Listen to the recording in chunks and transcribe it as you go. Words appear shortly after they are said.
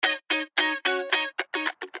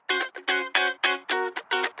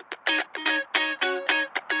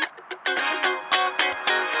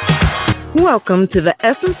Welcome to the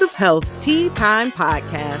Essence of Health Tea Time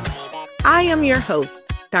Podcast. I am your host,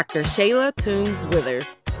 Dr. Shayla Toombs Withers.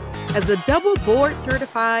 As a double board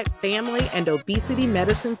certified family and obesity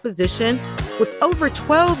medicine physician with over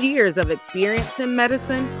 12 years of experience in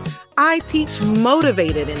medicine, I teach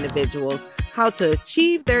motivated individuals how to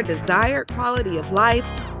achieve their desired quality of life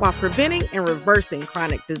while preventing and reversing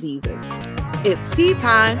chronic diseases. It's tea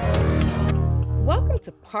time. Welcome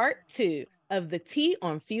to part 2 of the Tea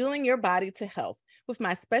on Fueling Your Body to Health with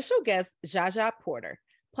my special guest, Zsa-Zsa Porter,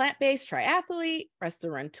 plant-based triathlete,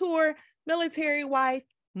 restaurateur, military wife,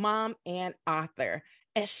 mom, and author.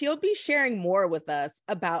 And she'll be sharing more with us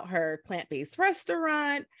about her plant-based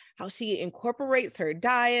restaurant, how she incorporates her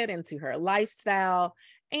diet into her lifestyle,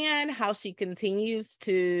 and how she continues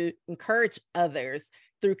to encourage others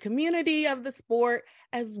through community of the sport,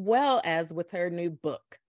 as well as with her new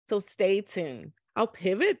book. So stay tuned. I'll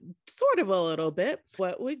pivot sort of a little bit.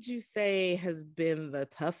 What would you say has been the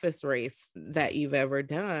toughest race that you've ever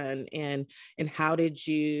done? And how did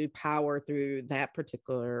you power through that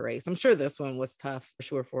particular race? I'm sure this one was tough for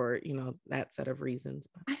sure for, that set of reasons.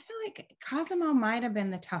 I feel like Cozumel might have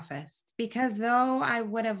been the toughest because though I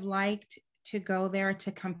would have liked to go there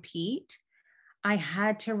to compete, I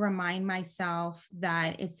had to remind myself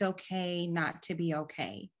that it's okay not to be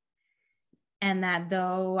okay. And that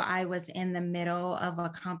though I was in the middle of a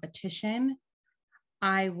competition,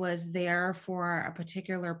 I was there for a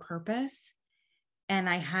particular purpose. And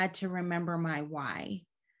I had to remember my why.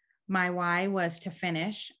 My why was to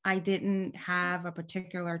finish. I didn't have a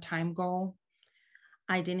particular time goal.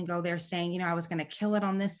 I didn't go there saying, I was going to kill it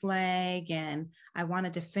on this leg and I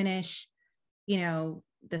wanted to finish, the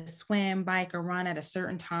swim, bike, or run at a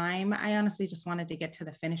certain time. I honestly just wanted to get to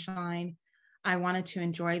the finish line. I wanted to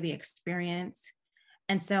enjoy the experience.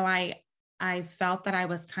 And so I felt that I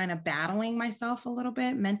was kind of battling myself a little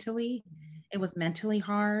bit mentally. It was mentally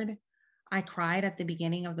hard. I cried at the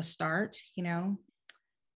beginning of the start,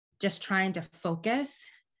 just trying to focus,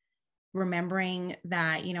 remembering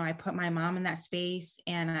that, I put my mom in that space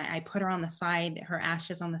and I put her on the side, her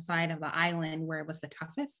ashes on the side of the island where it was the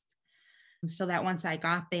toughest. So that once I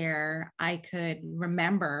got there, I could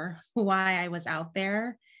remember why I was out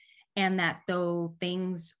there. And that though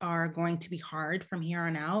things are going to be hard from here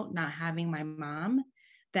on out, not having my mom,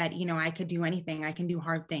 that, I could do anything. I can do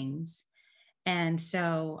hard things. And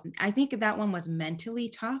so I think that one was mentally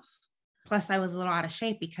tough. Plus I was a little out of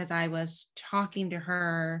shape because I was talking to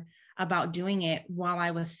her about doing it while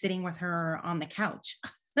I was sitting with her on the couch.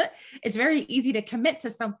 It's very easy to commit to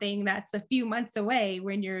something that's a few months away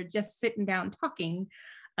when you're just sitting down talking.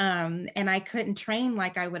 And I couldn't train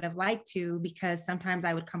like I would have liked to because sometimes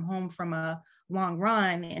I would come home from a long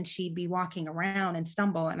run and she'd be walking around and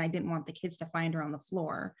stumble and I didn't want the kids to find her on the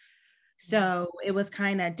floor. So it was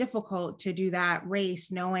kind of difficult to do that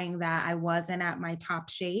race knowing that I wasn't at my top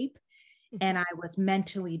shape and I was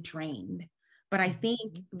mentally drained. But I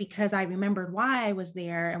think because I remembered why I was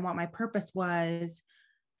there and what my purpose was,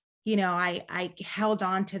 I held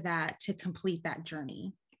on to that to complete that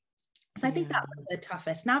journey. So I think that was the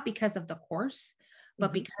toughest, not because of the course,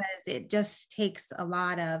 but because it just takes a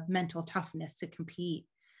lot of mental toughness to compete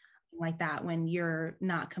like that when you're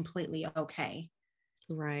not completely okay.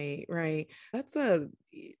 Right. That's a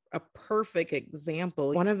perfect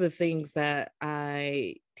example. One of the things that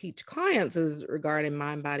I teach clients is regarding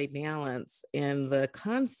mind-body balance and the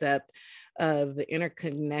concept of the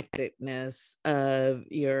interconnectedness of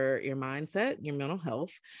your mindset, your mental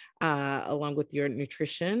health, along with your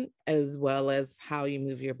nutrition, as well as how you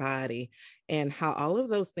move your body, and how all of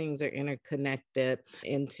those things are interconnected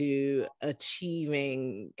into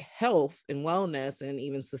achieving health and wellness and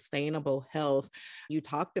even sustainable health. You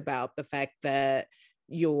talked about the fact that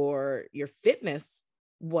your fitness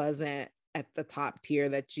wasn't at the top tier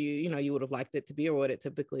that you would have liked it to be or what it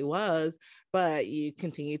typically was, but you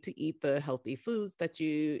continue to eat the healthy foods that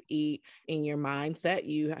you eat. In your mindset,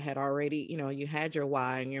 you had already, you had your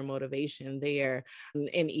why and your motivation there,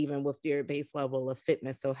 and even with your base level of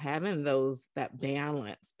fitness. So having that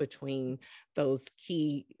balance between those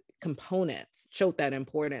key components showed that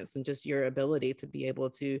importance and just your ability to be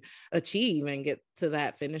able to achieve and get to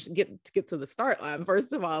that finish, get to the start line,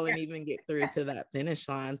 first of all, and even get through to that finish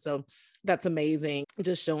line. So that's amazing.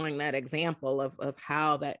 Just showing that example of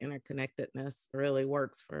how that interconnectedness really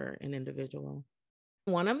works for an individual.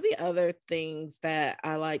 One of the other things that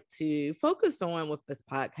I like to focus on with this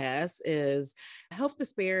podcast is health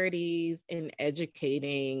disparities in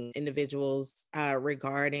educating individuals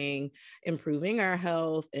regarding improving our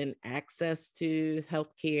health and access to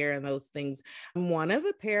healthcare and those things. One of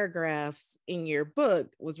the paragraphs in your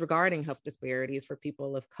book was regarding health disparities for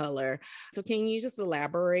people of color. So, can you just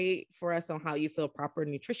elaborate for us on how you feel proper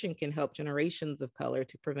nutrition can help generations of color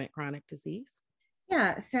to prevent chronic disease?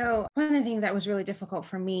 Yeah. So one of the things that was really difficult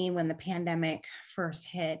for me when the pandemic first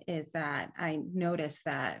hit is that I noticed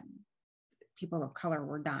that people of color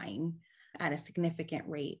were dying at a significant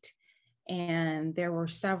rate. And there were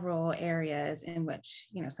several areas in which,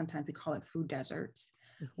 sometimes we call it food deserts,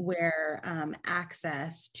 where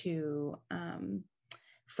access to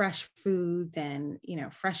fresh foods and,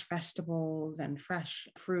 fresh vegetables and fresh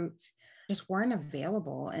fruits just weren't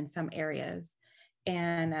available in some areas.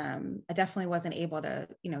 And I definitely wasn't able to,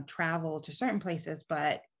 travel to certain places,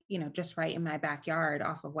 but, just right in my backyard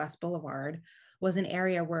off of West Boulevard was an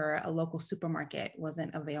area where a local supermarket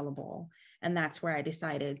wasn't available. And that's where I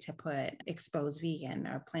decided to put Exposed Vegan,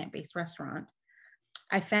 a plant-based restaurant.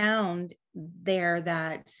 I found there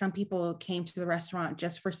that some people came to the restaurant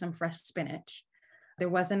just for some fresh spinach. There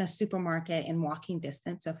wasn't a supermarket in walking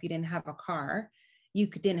distance. So if you didn't have a car,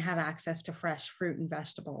 didn't have access to fresh fruit and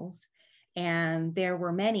vegetables. And there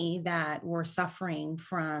were many that were suffering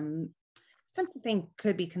from something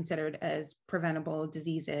could be considered as preventable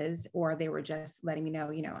diseases, or they were just letting me know,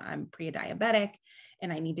 I'm pre-diabetic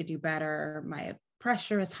and I need to do better. My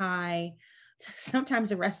pressure is high. Sometimes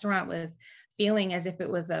the restaurant was feeling as if it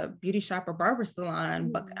was a beauty shop or barber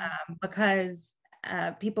salon, but because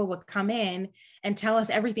people would come in and tell us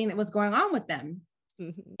everything that was going on with them.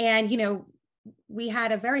 Mm-hmm. And, we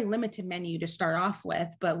had a very limited menu to start off with,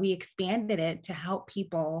 but we expanded it to help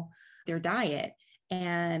people their diet.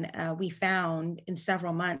 And we found in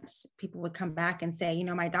several months, people would come back and say,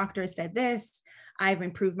 my doctor said this, I've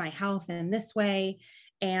improved my health in this way.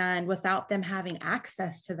 And without them having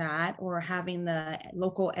access to that or having the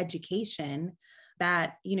local education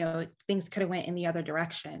that, things could have went in the other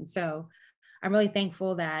direction. So I'm really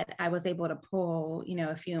thankful that I was able to pull,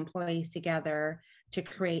 a few employees together to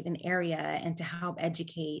create an area and to help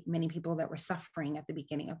educate many people that were suffering at the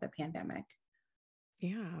beginning of the pandemic.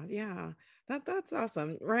 Yeah. That's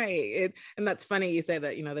awesome. Right. And that's funny you say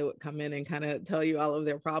that, they would come in and kind of tell you all of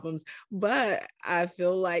their problems. But I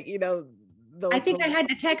feel like, I think I had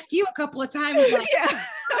to text you a couple of times. Like, yeah.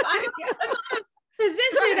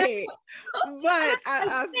 Position. Right. But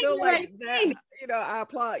I feel like that, I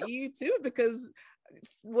applaud you too, because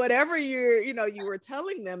whatever you were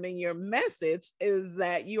telling them in your message is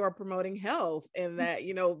that you are promoting health and that,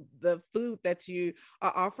 the food that you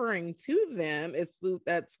are offering to them is food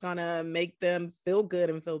that's gonna make them feel good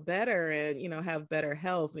and feel better and, have better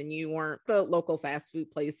health. And you weren't the local fast food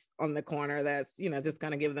place on the corner that's, just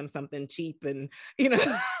gonna give them something cheap and,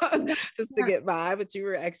 just to get by, but you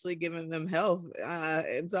were actually giving them health.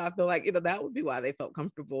 And so I feel like, that would be why they felt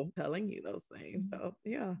comfortable telling you those things. So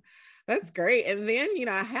yeah. That's great. And then,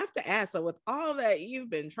 I have to ask, so with all that you've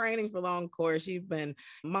been training for long course, you've been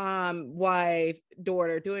mom, wife,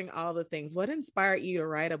 daughter, doing all the things, what inspired you to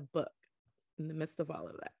write a book in the midst of all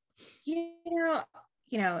of that?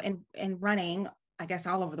 In running, I guess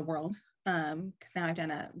all over the world, because now I've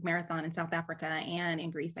done a marathon in South Africa and in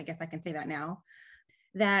Greece, I guess I can say that now,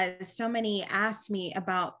 that so many asked me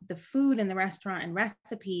about the food in the restaurant and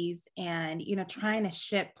recipes and, trying to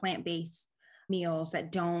ship plant-based meals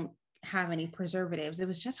that don't have any preservatives. It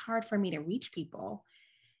was just hard for me to reach people.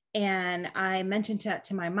 And I mentioned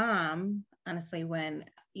to my mom, honestly, when,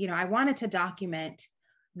 I wanted to document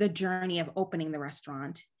the journey of opening the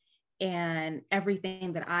restaurant and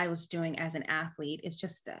everything that I was doing as an athlete. It's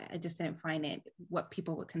just, I just didn't find it what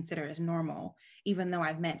people would consider as normal, even though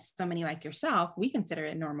I've met so many like yourself, we consider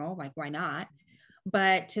it normal, like, why not?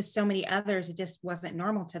 But to so many others, it just wasn't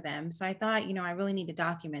normal to them. So I thought, I really need to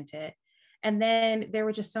document it. And then there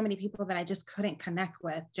were just so many people that I just couldn't connect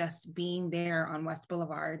with just being there on West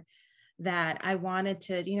Boulevard that I wanted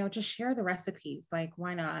to, just share the recipes, like,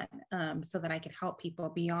 why not? So that I could help people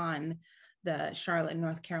beyond the Charlotte,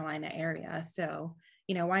 North Carolina area. So,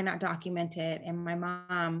 why not document it? And my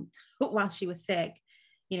mom, while she was sick,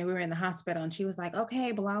 we were in the hospital and she was like,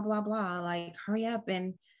 okay, blah, blah, blah, like, hurry up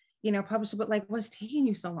and, publish it. But like, what's taking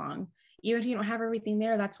you so long? Even if you don't have everything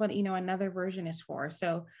there, that's what, another version is for.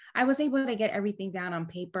 So I was able to get everything down on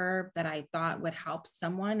paper that I thought would help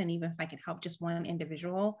someone. And even if I could help just one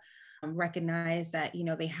individual, recognize that,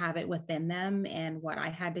 they have it within them and what I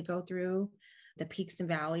had to go through, the peaks and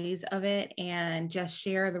valleys of it, and just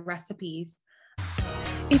share the recipes.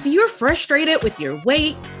 If you're frustrated with your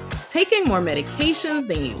weight, taking more medications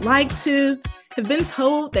than you'd like to, have been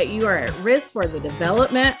told that you are at risk for the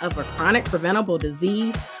development of a chronic preventable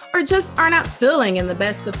disease, or just are not feeling in the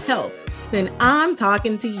best of health, then I'm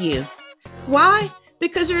talking to you. Why?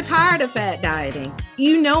 Because you're tired of fat dieting.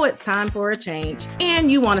 You know it's time for a change, and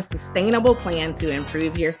you want a sustainable plan to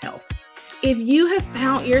improve your health. If you have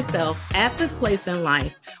found yourself at this place in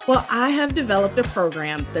life, well, I have developed a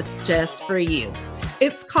program that's just for you.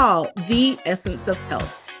 It's called The Essence of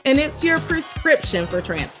Health, and it's your prescription for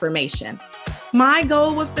transformation. My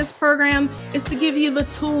goal with this program is to give you the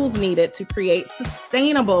tools needed to create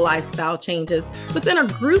sustainable lifestyle changes within a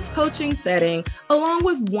group coaching setting, along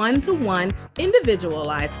with one-to-one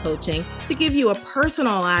individualized coaching to give you a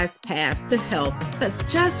personalized path to health that's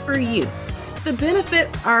just for you. The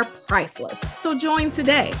benefits are priceless, so join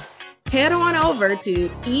today. Head on over to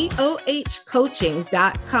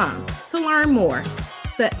eohcoaching.com to learn more.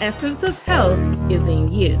 The essence of health is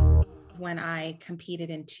in you. When I competed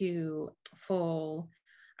in 2 full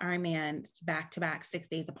Ironman back-to-back 6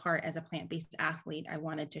 days apart as a plant-based athlete, I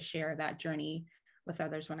wanted to share that journey with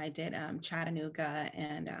others when I did Chattanooga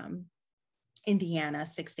and Indiana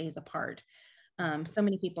 6 days apart. So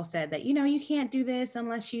many people said that, you can't do this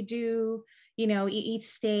unless you do, eat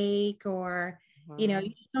steak or, you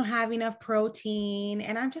don't have enough protein.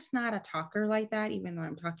 And I'm just not a talker like that, even though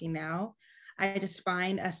I'm talking now. I just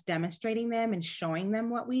find us demonstrating them and showing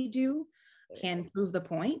them what we do can prove the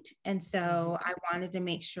point. And so I wanted to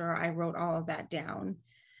make sure I wrote all of that down.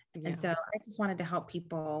 Yeah. And so I just wanted to help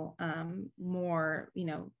people more,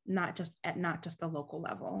 not just the local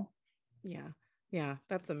level. Yeah. Yeah,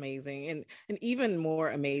 that's amazing. And even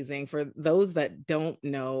more amazing for those that don't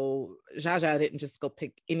know, Zsa-Zsa didn't just go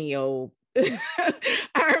pick any old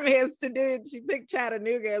Ironmans to do. She picked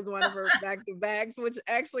Chattanooga as one of her back-to-backs, which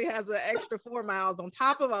actually has an extra 4 miles on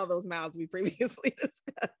top of all those miles we previously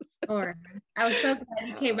discussed. Sure. I was so glad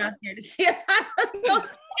you came out here to see it. I was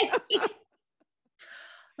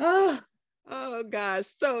so Oh gosh.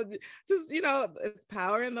 So just, it's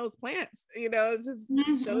power in those plants, just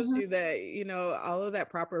shows you that, all of that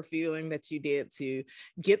proper fueling that you did to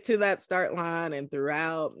get to that start line and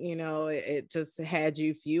throughout, it just had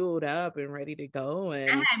you fueled up and ready to go.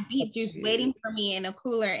 And I had beet juice waiting for me in a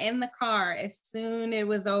cooler in the car as soon as it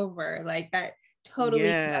was over. Like that totally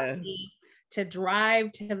got me to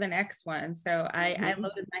drive to the next one. So I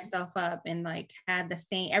loaded myself up and had the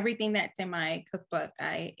same, everything that's in my cookbook.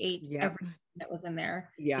 I ate everything that was in there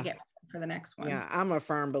to get for the next one. Yeah, I'm a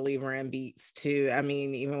firm believer in beets too. I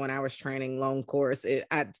mean, even when I was training long course,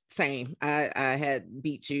 I had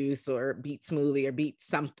beet juice or beet smoothie or beet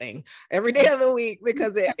something every day of the week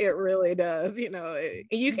because it really does,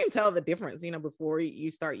 you can tell the difference, before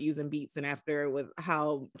you start using beets and after, with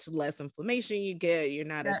how much less inflammation you get. You're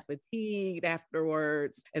not as fatigued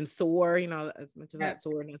afterwards and sore, as much of that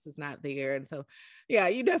soreness is not there. And so, yeah,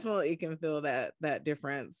 you definitely can feel that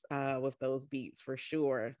difference with those beets for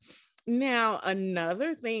sure. Now,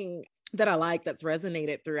 another thing that I like that's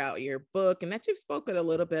resonated throughout your book and that you've spoken a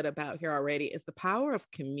little bit about here already is the power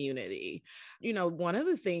of community. One of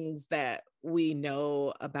the things that we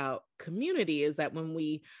know about community is that when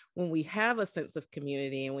we have a sense of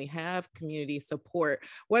community and we have community support,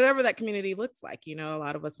 whatever that community looks like, a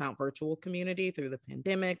lot of us found virtual community through the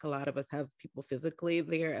pandemic. A lot of us have people physically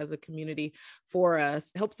there as a community for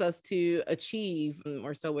us, helps us to achieve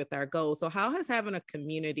or so with our goals. So how has having a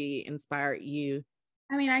community inspired you?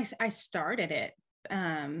 I mean, I started it,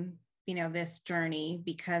 this journey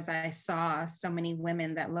because I saw so many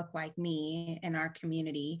women that look like me in our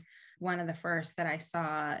community. One of the first that I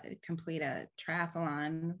saw complete a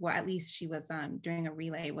triathlon, well, at least she was doing a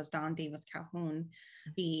relay, was Dawn Davis Calhoun.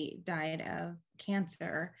 She died of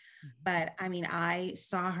cancer. But I mean, I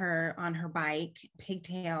saw her on her bike,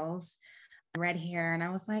 pigtails, red hair, and I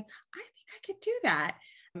was like, I think I could do that.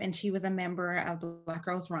 And she was a member of Black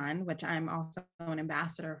Girls Run, which I'm also an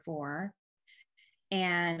ambassador for.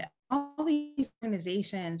 And all these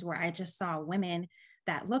organizations where I just saw women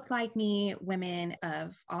that looked like me, women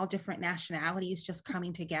of all different nationalities just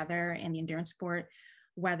coming together in the endurance sport,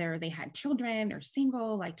 whether they had children or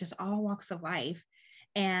single, just all walks of life.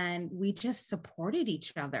 And we just supported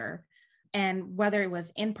each other. And whether it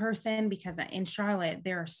was in person, because in Charlotte,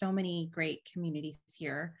 there are so many great communities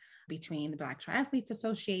here between the Black Triathletes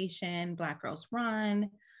Association, Black Girls Run,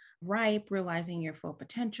 RIPE, Realizing Your Full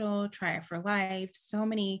Potential, Try It for Life, so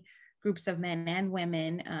many groups of men and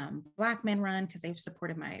women, Black Men Run, because they've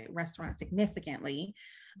supported my restaurant significantly.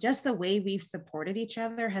 Just the way we've supported each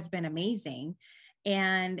other has been amazing.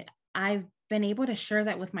 And I've been able to share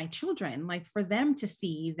that with my children, for them to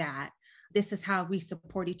see that this is how we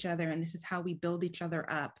support each other and this is how we build each other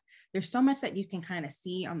up. There's so much that you can kind of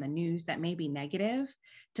see on the news that may be negative.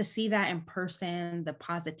 To see that in person, the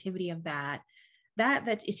positivity of that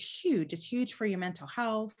it's huge. It's huge for your mental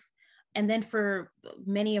health. And then for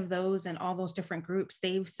many of those and all those different groups,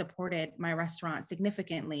 they've supported my restaurant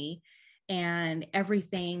significantly. And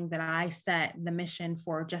everything that I set the mission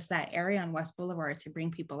for just that area on West Boulevard, to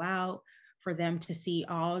bring people out, for them to see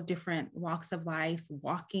all different walks of life,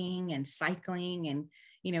 walking and cycling and,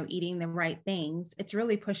 eating the right things. It's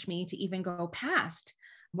really pushed me to even go past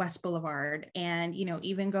West Boulevard and,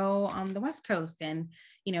 even go on the West Coast and,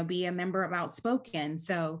 be a member of Outspoken.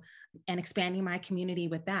 So, and expanding my community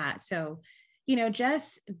with that. So,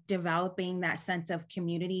 just developing that sense of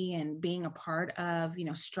community and being a part of,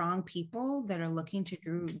 strong people that are looking to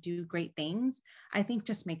do great things, I think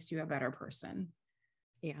just makes you a better person.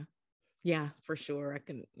 Yeah. Yeah, for sure. I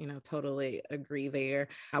can, totally agree there.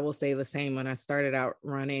 I will say the same. When I started out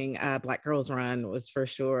running, Black Girls Run was for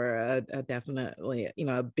sure a definitely,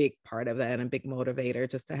 a big part of that and a big motivator,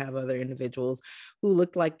 just to have other individuals who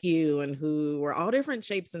looked like you and who were all different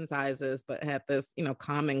shapes and sizes, but had this,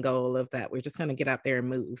 common goal of that we're just going to get out there and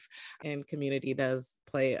move. And community does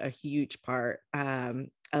play a huge part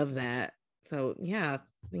of that. So yeah,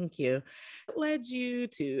 thank you. What led you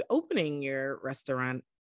to opening your restaurant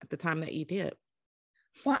at the time that you did?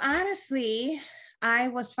 Well, honestly, I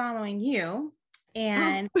was following you,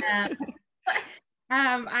 and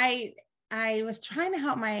I was trying to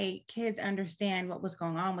help my kids understand what was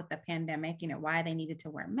going on with the pandemic, why they needed to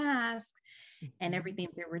wear masks and everything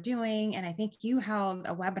they were doing. And I think you held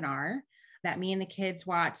a webinar that me and the kids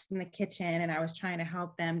watched in the kitchen, and I was trying to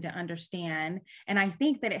help them to understand. And I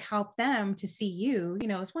think that it helped them to see you.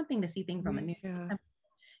 It's one thing to see things on the news. Yeah.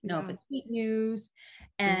 If it's fake news,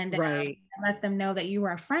 and right. let them know that you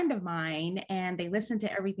were a friend of mine, and they listened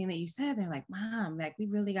to everything that you said. They're like, Mom, like, we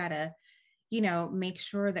really gotta, make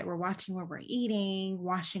sure that we're watching what we're eating,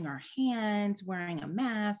 washing our hands, wearing a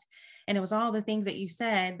mask. And it was all the things that you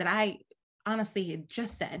said that I honestly had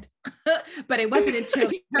just said, but it wasn't until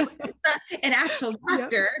an actual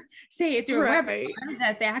doctor say it through a webinar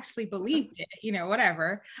that they actually believed it,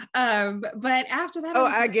 whatever. But after that,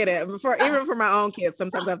 I get it. Even for my own kids,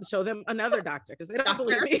 sometimes I have to show them another doctor because they don't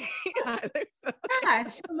believe me either. So.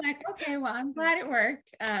 Gosh, I'm like, okay, well, I'm glad it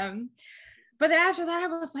worked. But then after that, I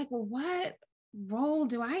was like, well, what role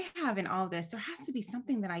do I have in all this? There has to be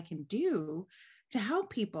something that I can do to help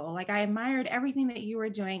people. Like, I admired everything that you were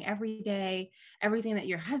doing every day, everything that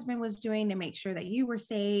your husband was doing to make sure that you were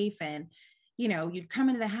safe. And, you'd come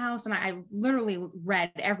into the house, and I literally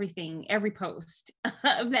read every post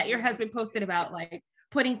that your husband posted about, like,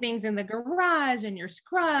 putting things in the garage and your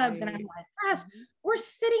scrubs. And I'm like, gosh, we're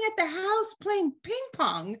sitting at the house playing ping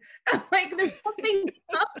pong. Like, there's something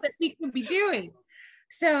else that we could be doing.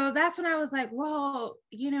 So that's when I was like, well,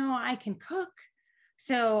 I can cook.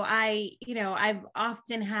 So I've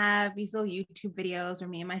often have these little YouTube videos where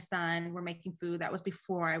me and my son were making food. That was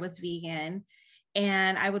before I was vegan.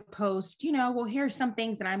 And I would post, well, here's some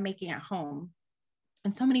things that I'm making at home.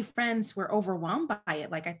 And so many friends were overwhelmed by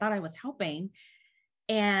it. Like, I thought I was helping.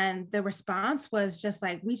 And the response was just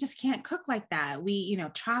like, we just can't cook like that. We,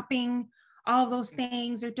 chopping, all those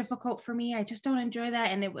things are difficult for me. I just don't enjoy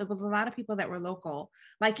that. And it was a lot of people that were local.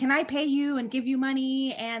 Like, can I pay you and give you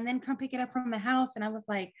money and then come pick it up from the house? And I was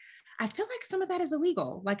like, I feel like some of that is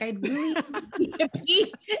illegal. Like, I'd really need to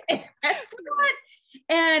be in a restaurant.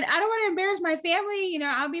 And I don't want to embarrass my family.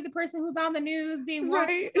 I'll be the person who's on the news being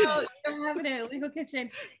watched out, having an illegal kitchen.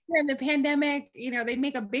 During the pandemic, they'd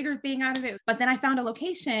make a bigger thing out of it. But then I found a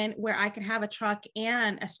location where I could have a truck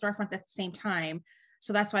and a storefront at the same time.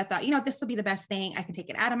 So that's why I thought, this will be the best thing. I can take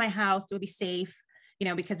it out of my house. It would be safe,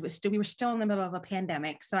 because we were still in the middle of a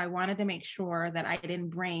pandemic. So I wanted to make sure that I didn't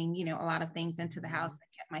bring, a lot of things into the house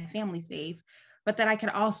that kept my family safe, but that I could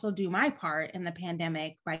also do my part in the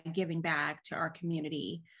pandemic by giving back to our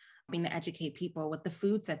community, being to educate people with the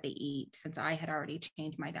foods that they eat, since I had already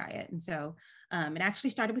changed my diet. And so it actually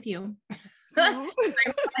started with you. I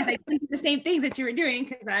couldn't do the same things that you were doing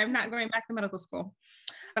because I'm not going back to medical school,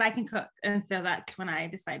 but I can cook. And so that's when I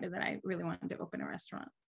decided that I really wanted to open a restaurant.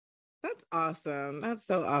 That's awesome. That's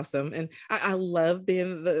so awesome. And I love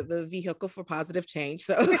being the vehicle for positive change.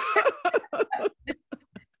 So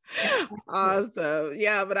awesome.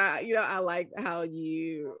 Yeah. But I like how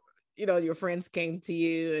your friends came to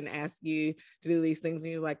you and asked you to do these things.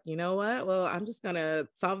 And you're like, you know what? Well, I'm just going to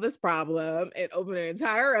solve this problem and open an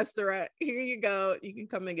entire restaurant. Here you go. You can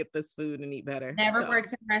come and get this food and eat better. Never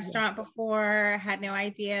worked in a restaurant before, had no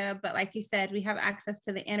idea. But like you said, we have access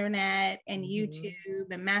to the internet and YouTube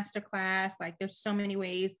and masterclass. Like, there's so many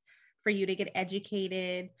ways for you to get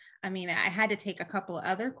educated. I mean, I had to take a couple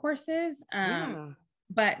other courses, Yeah.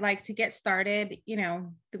 but like to get started,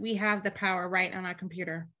 we have the power right on our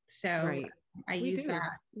computer. So Right. I We use do.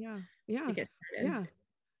 that Yeah. to Yeah. get started. Yeah.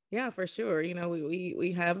 Yeah, for sure.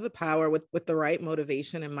 We have the power with the right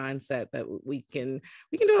motivation and mindset that we can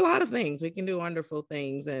do a lot of things. We can do wonderful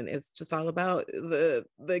things, and it's just all about the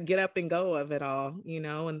get up and go of it all,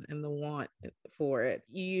 and the want for it.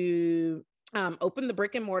 You open the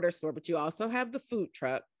brick and mortar store, but you also have the food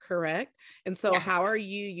truck, correct? And so, Yeah. how are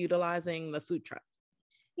you utilizing the food truck?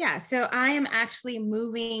 Yeah, so I am actually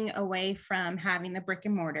moving away from having the brick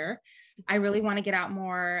and mortar. I really want to get out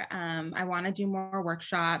more. I want to do more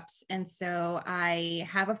workshops. And so I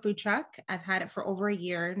have a food truck. I've had it for over a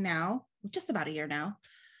year now, just about a year now.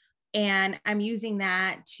 And I'm using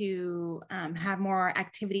that to have more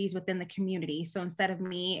activities within the community. So instead of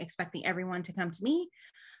me expecting everyone to come to me,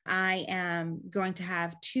 I am going to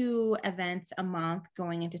have 2 events a month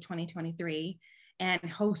going into 2023 and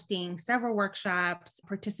hosting several workshops,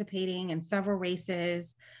 participating in several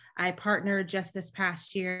races. I partnered just this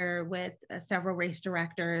past year with several race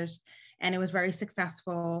directors, and it was very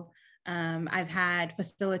successful. I've had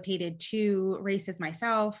facilitated 2 races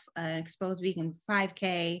myself, an Exposed Vegan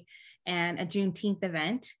 5K and a Juneteenth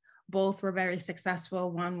event. Both were very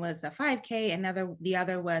successful. One was a 5K, the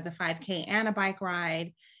other was a 5K and a bike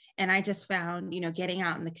ride. And I just found, getting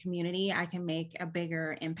out in the community, I can make a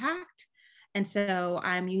bigger impact. And so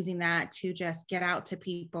I'm using that to just get out to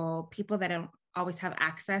people that don't always have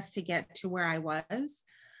access to get to where I was,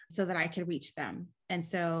 so that I could reach them. And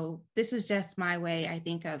so this is just my way, I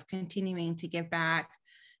think, of continuing to give back,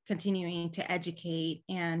 continuing to educate,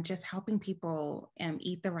 and just helping people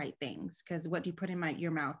eat the right things, because what you put in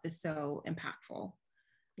your mouth is so impactful.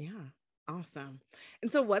 Yeah, awesome.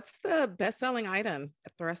 And so, what's the best-selling item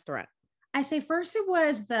at the restaurant? I say first it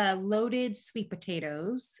was the loaded sweet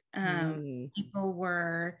potatoes. Mm. People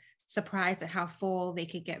were surprised at how full they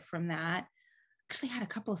could get from that. Actually had a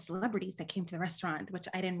couple of celebrities that came to the restaurant, which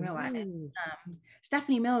I didn't realize. Ooh.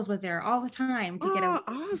 Stephanie Mills was there all the time to get a Oh,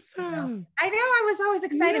 potato. awesome. I know, I was always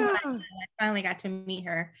excited when Yeah. I finally got to meet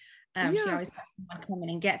her. She Yeah. always had someone come in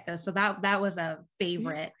and get those. So that was a Yeah.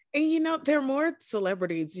 favorite. And there are more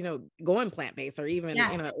celebrities, going plant-based or even,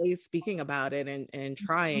 Yeah. at least speaking about it and Mhm.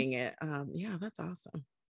 trying it. Yeah, that's awesome.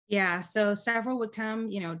 Yeah. So several would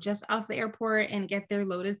come, just off the airport and get their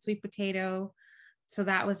loaded sweet potato. So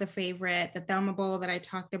that was a favorite, the Thelma Bowl that I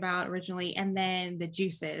talked about originally. And then the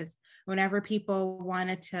juices. Whenever people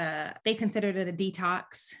wanted they considered it a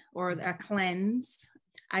detox or a cleanse.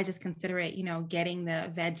 I just consider it, getting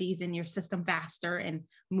the veggies in your system faster and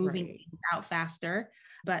moving Right. things out faster.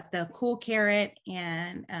 But the cool carrot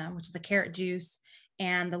and which is a carrot juice,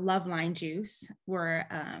 and the love line juice were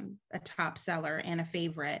a top seller and a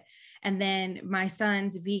favorite. And then my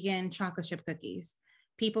son's vegan chocolate chip cookies.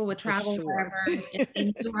 People would For travel sure. wherever. If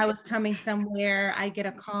they knew I was coming somewhere, I get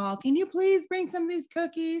a call. Can you please bring some of these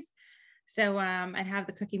cookies? So I'd have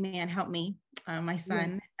the cookie man help me, my Yeah.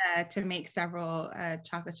 son, to make several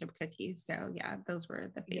chocolate chip cookies. So yeah, those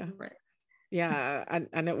were the Yeah. favorite. Yeah,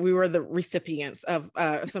 I know we were the recipients of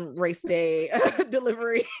some race day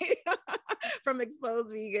delivery from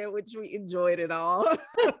Exposed Vegan, which we enjoyed it all.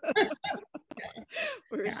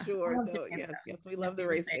 For Yeah, sure. So yes, we love the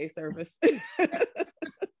race day service.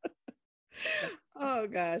 Oh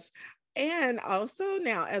gosh. And also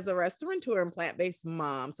now as a restaurateur and plant-based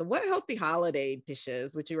mom, so what healthy holiday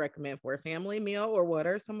dishes would you recommend for a family meal, or what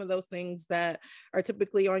are some of those things that are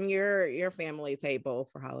typically on your family table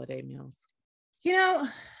for holiday meals?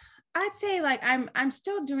 I'd say like I'm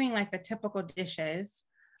still doing like the typical dishes.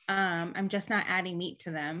 I'm just not adding meat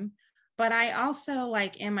to them. But I also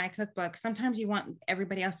like in my cookbook, sometimes you want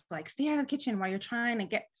everybody else to like stay out of the kitchen while you're trying to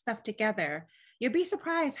get stuff together. You'd be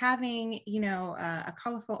surprised having, a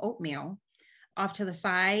colorful oatmeal off to the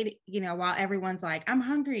side, while everyone's like, I'm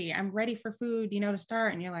hungry, I'm ready for food, to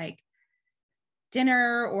start. And you're like,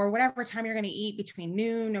 dinner or whatever time you're going to eat between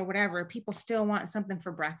noon or whatever, people still want something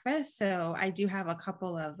for breakfast. So I do have a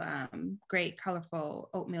couple of great colorful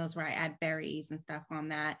oatmeals where I add berries and stuff on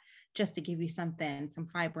that, just to give you some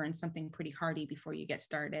fiber and something pretty hearty before you get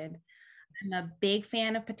started. I'm a big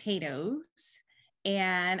fan of potatoes.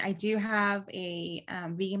 And I do have a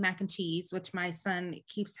vegan mac and cheese, which my son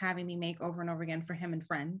keeps having me make over and over again for him and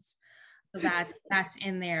friends. So that's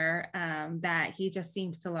in there, that he just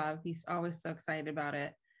seems to love. He's always so excited about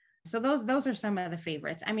it. So those are some of the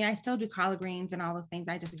favorites. I mean, I still do collard greens and all those things.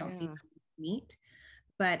 I just don't see Yeah. meat.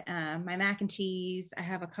 But my mac and cheese, I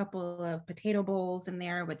have a couple of potato bowls in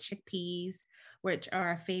there with chickpeas, which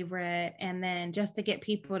are a favorite. And then just to get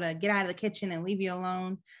people to get out of the kitchen and leave you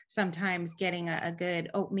alone, sometimes getting a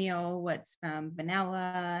good oatmeal with some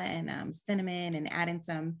vanilla and cinnamon and adding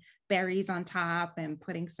some berries on top and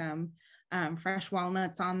putting some fresh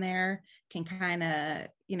walnuts on there can kind of,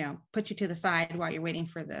 put you to the side while you're waiting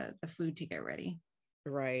for the food to get ready.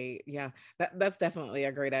 Right. Yeah. That's definitely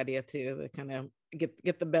a great idea too. To kind of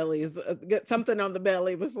get the bellies, get something on the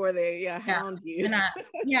belly before they hound you.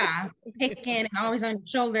 Picking and always on your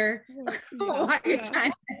shoulder while you're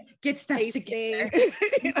trying to get stuff Tasting. together.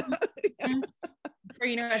 Before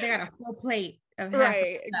you know it, they got a full plate of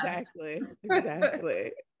right. Exactly.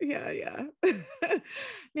 Yeah.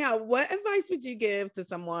 Now, what advice would you give to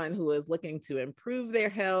someone who is looking to improve their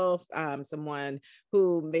health? Someone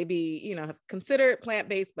who maybe, have considered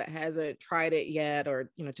plant-based, but hasn't tried it yet, or,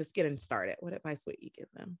 just getting started. What advice would you give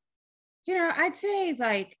them? I'd say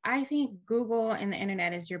I think Google and the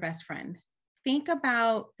internet is your best friend. Think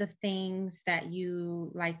about the things that you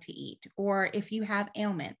like to eat, or if you have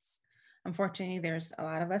ailments. Unfortunately, there's a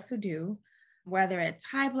lot of us who do, whether it's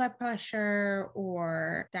high blood pressure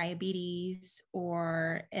or diabetes,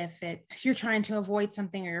 or if you're trying to avoid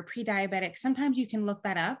something or you're pre-diabetic, sometimes you can look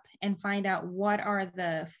that up and find out what are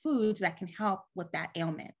the foods that can help with that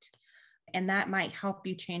ailment. And that might help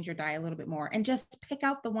you change your diet a little bit more and just pick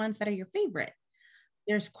out the ones that are your favorite.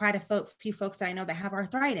 There's quite a few folks that I know that have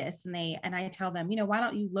arthritis, and I tell them, why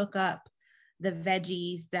don't you look up the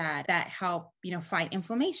veggies that help, fight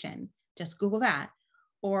inflammation? Just Google that.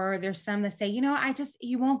 Or there's some that say,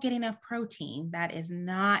 you won't get enough protein. That is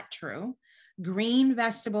not true. Green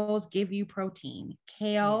vegetables give you protein.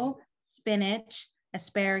 Kale, spinach,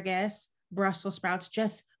 asparagus, Brussels sprouts.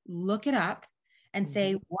 Just look it up and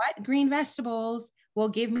say, what green vegetables will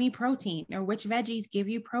give me protein, or which veggies give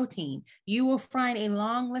you protein. You will find a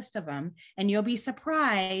long list of them, and you'll be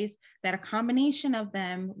surprised that a combination of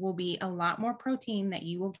them will be a lot more protein that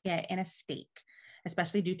you will get in a steak,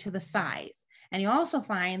 especially due to the size. And you also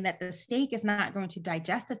find that the steak is not going to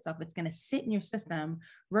digest itself. It's going to sit in your system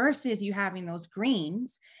versus you having those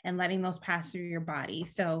greens and letting those pass through your body.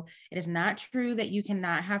 So it is not true that you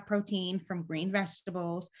cannot have protein from green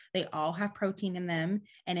vegetables. They all have protein in them.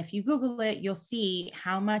 And if you Google it, you'll see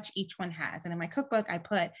how much each one has. And in my cookbook, I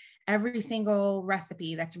put every single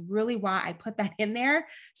recipe. That's really why I put that in there,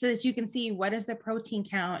 so that you can see what is the protein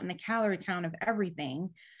count and the calorie count of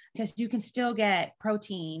everything, because you can still get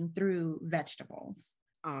protein through vegetables.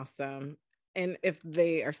 Awesome. And if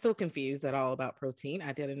they are still confused at all about protein,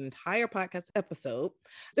 I did an entire podcast episode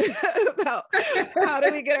about how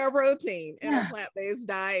do we get our protein in a plant-based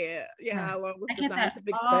diet. Along with the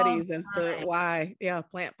scientific studies as to why,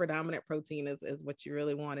 plant predominant protein is what you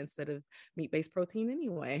really want instead of meat-based protein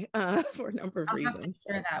anyway, for a number of reasons.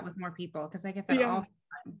 I'll share that with more people, because I get that all the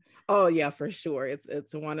time. Oh yeah, for sure.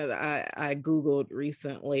 It's one of the, I Googled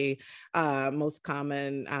recently, most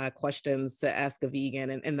common questions to ask a vegan.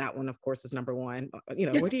 And that one, of course, was number one.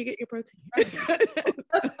 Where do you get your protein?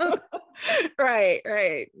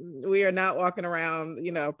 Right. We are not walking around,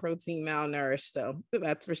 protein malnourished. So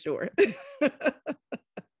that's for sure.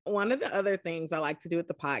 One of the other things I like to do with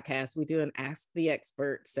the podcast, we do an Ask the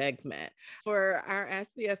Expert segment. For our Ask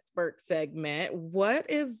the Expert segment, what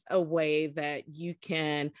is a way that you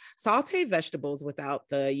can saute vegetables without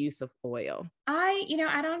the use of oil? I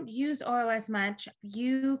don't use oil as much.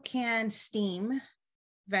 You can steam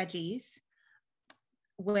veggies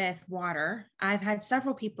with water. I've had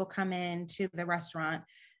several people come into the restaurant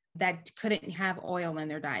that couldn't have oil in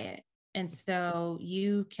their diet. And so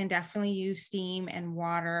you can definitely use steam and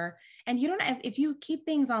water. And you don't, if you keep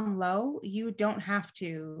things on low, you don't have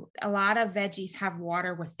to. A lot of veggies have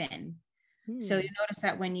water within. So you notice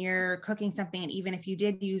that when you're cooking something, and even if you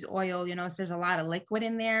did use oil, you notice there's a lot of liquid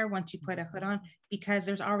in there once you put a hood on, because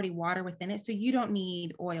there's already water within it. So you don't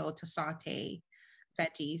need oil to saute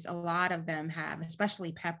veggies. A lot of them have,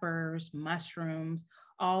 especially peppers, mushrooms,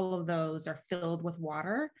 all of those are filled with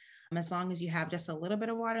water. As long as you have just a little bit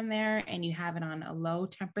of water in there and you have it on a low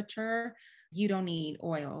temperature, you don't need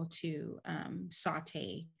oil to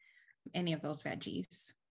saute any of those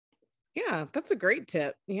veggies. Yeah, that's a great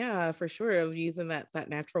tip. Yeah, for sure. Of using that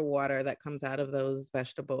natural water that comes out of those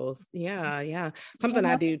vegetables. Yeah. Something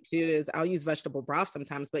I do too is I'll use vegetable broth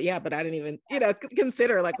sometimes, but I didn't even,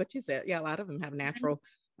 consider like what you said. Yeah, a lot of them have natural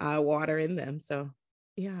water in them. So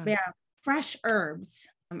yeah. Fresh herbs.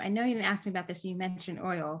 I know you didn't ask me about this. You mentioned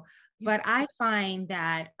oil, but I find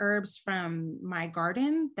that herbs from my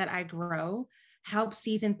garden that I grow help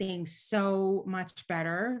season things so much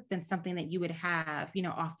better than something that you would have,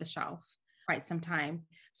 off the shelf. quite some time.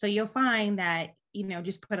 So you'll find that,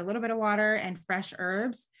 just put a little bit of water and fresh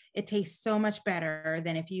herbs. It tastes so much better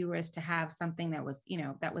than if you was to have something that was,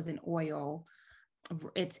 that was an oil.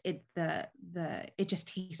 It just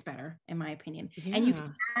tastes better, in my opinion. Yeah.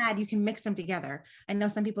 And you can mix them together. I know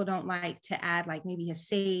some people don't like to add like maybe a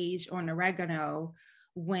sage or an oregano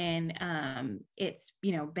when it's,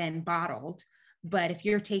 been bottled. But if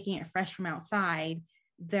you're taking it fresh from outside,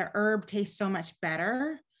 the herb tastes so much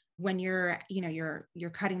better when you're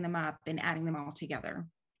cutting them up and adding them all together.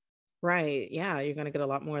 Right. Yeah. You're going to get a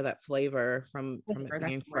lot more of that flavor from it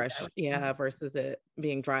being fresh. Yeah. Versus it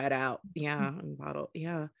being dried out. Yeah. And bottled.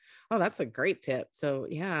 Yeah. Oh, that's a great tip. So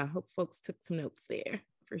yeah, I hope folks took some notes there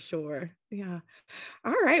for sure. Yeah.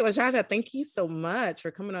 All right. Well, Zsa-Zsa, thank you so much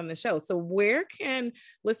for coming on the show. So where can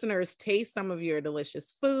listeners taste some of your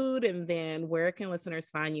delicious food? And then where can listeners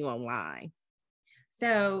find you online?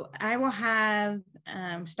 So I will have,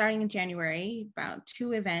 starting in January, about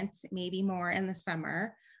 2 events, maybe more in the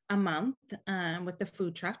summer, a month with the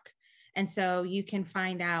food truck. And so you can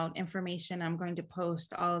find out information. I'm going to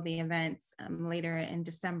post all of the events later in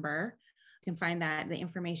December. You can find the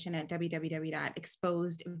information at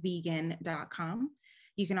www.exposedvegan.com.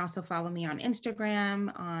 You can also follow me on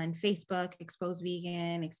Instagram, on Facebook, Exposed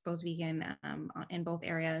Vegan in both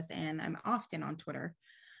areas. And I'm often on Twitter.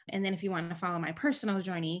 And then if you want to follow my personal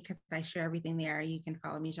journey, because I share everything there, you can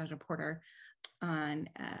follow me, Zsa-Zsa Porter, on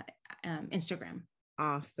Instagram.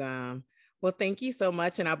 Awesome. Well, thank you so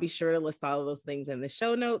much. And I'll be sure to list all of those things in the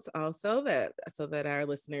show notes also so that our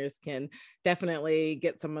listeners can definitely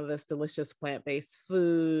get some of this delicious plant-based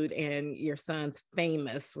food. And your son's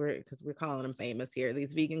famous, because we're calling them famous here,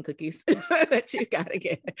 these vegan cookies that you got to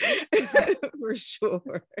get for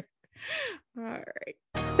sure. All right.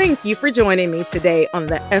 Thank you for joining me today on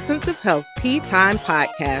the Essence of Health Tea Time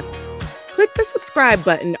podcast. Click the subscribe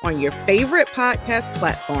button on your favorite podcast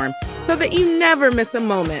platform so that you never miss a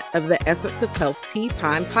moment of the Essence of Health Tea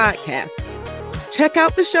Time podcast. Check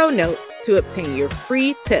out the show notes to obtain your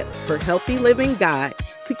free tips for healthy living guide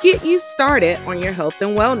to get you started on your health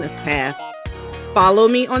and wellness path. Follow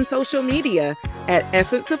me on social media at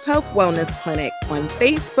Essence of Health Wellness Clinic on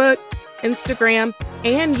Facebook, Instagram,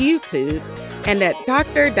 and YouTube, and at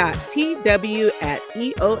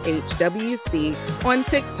dr.tw@EOHWC on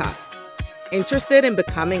TikTok. Interested in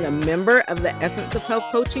becoming a member of the Essence of Health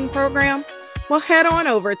coaching program? Well, head on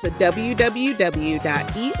over to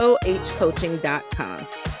www.eohcoaching.com.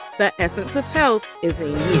 The essence of health is in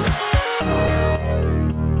you.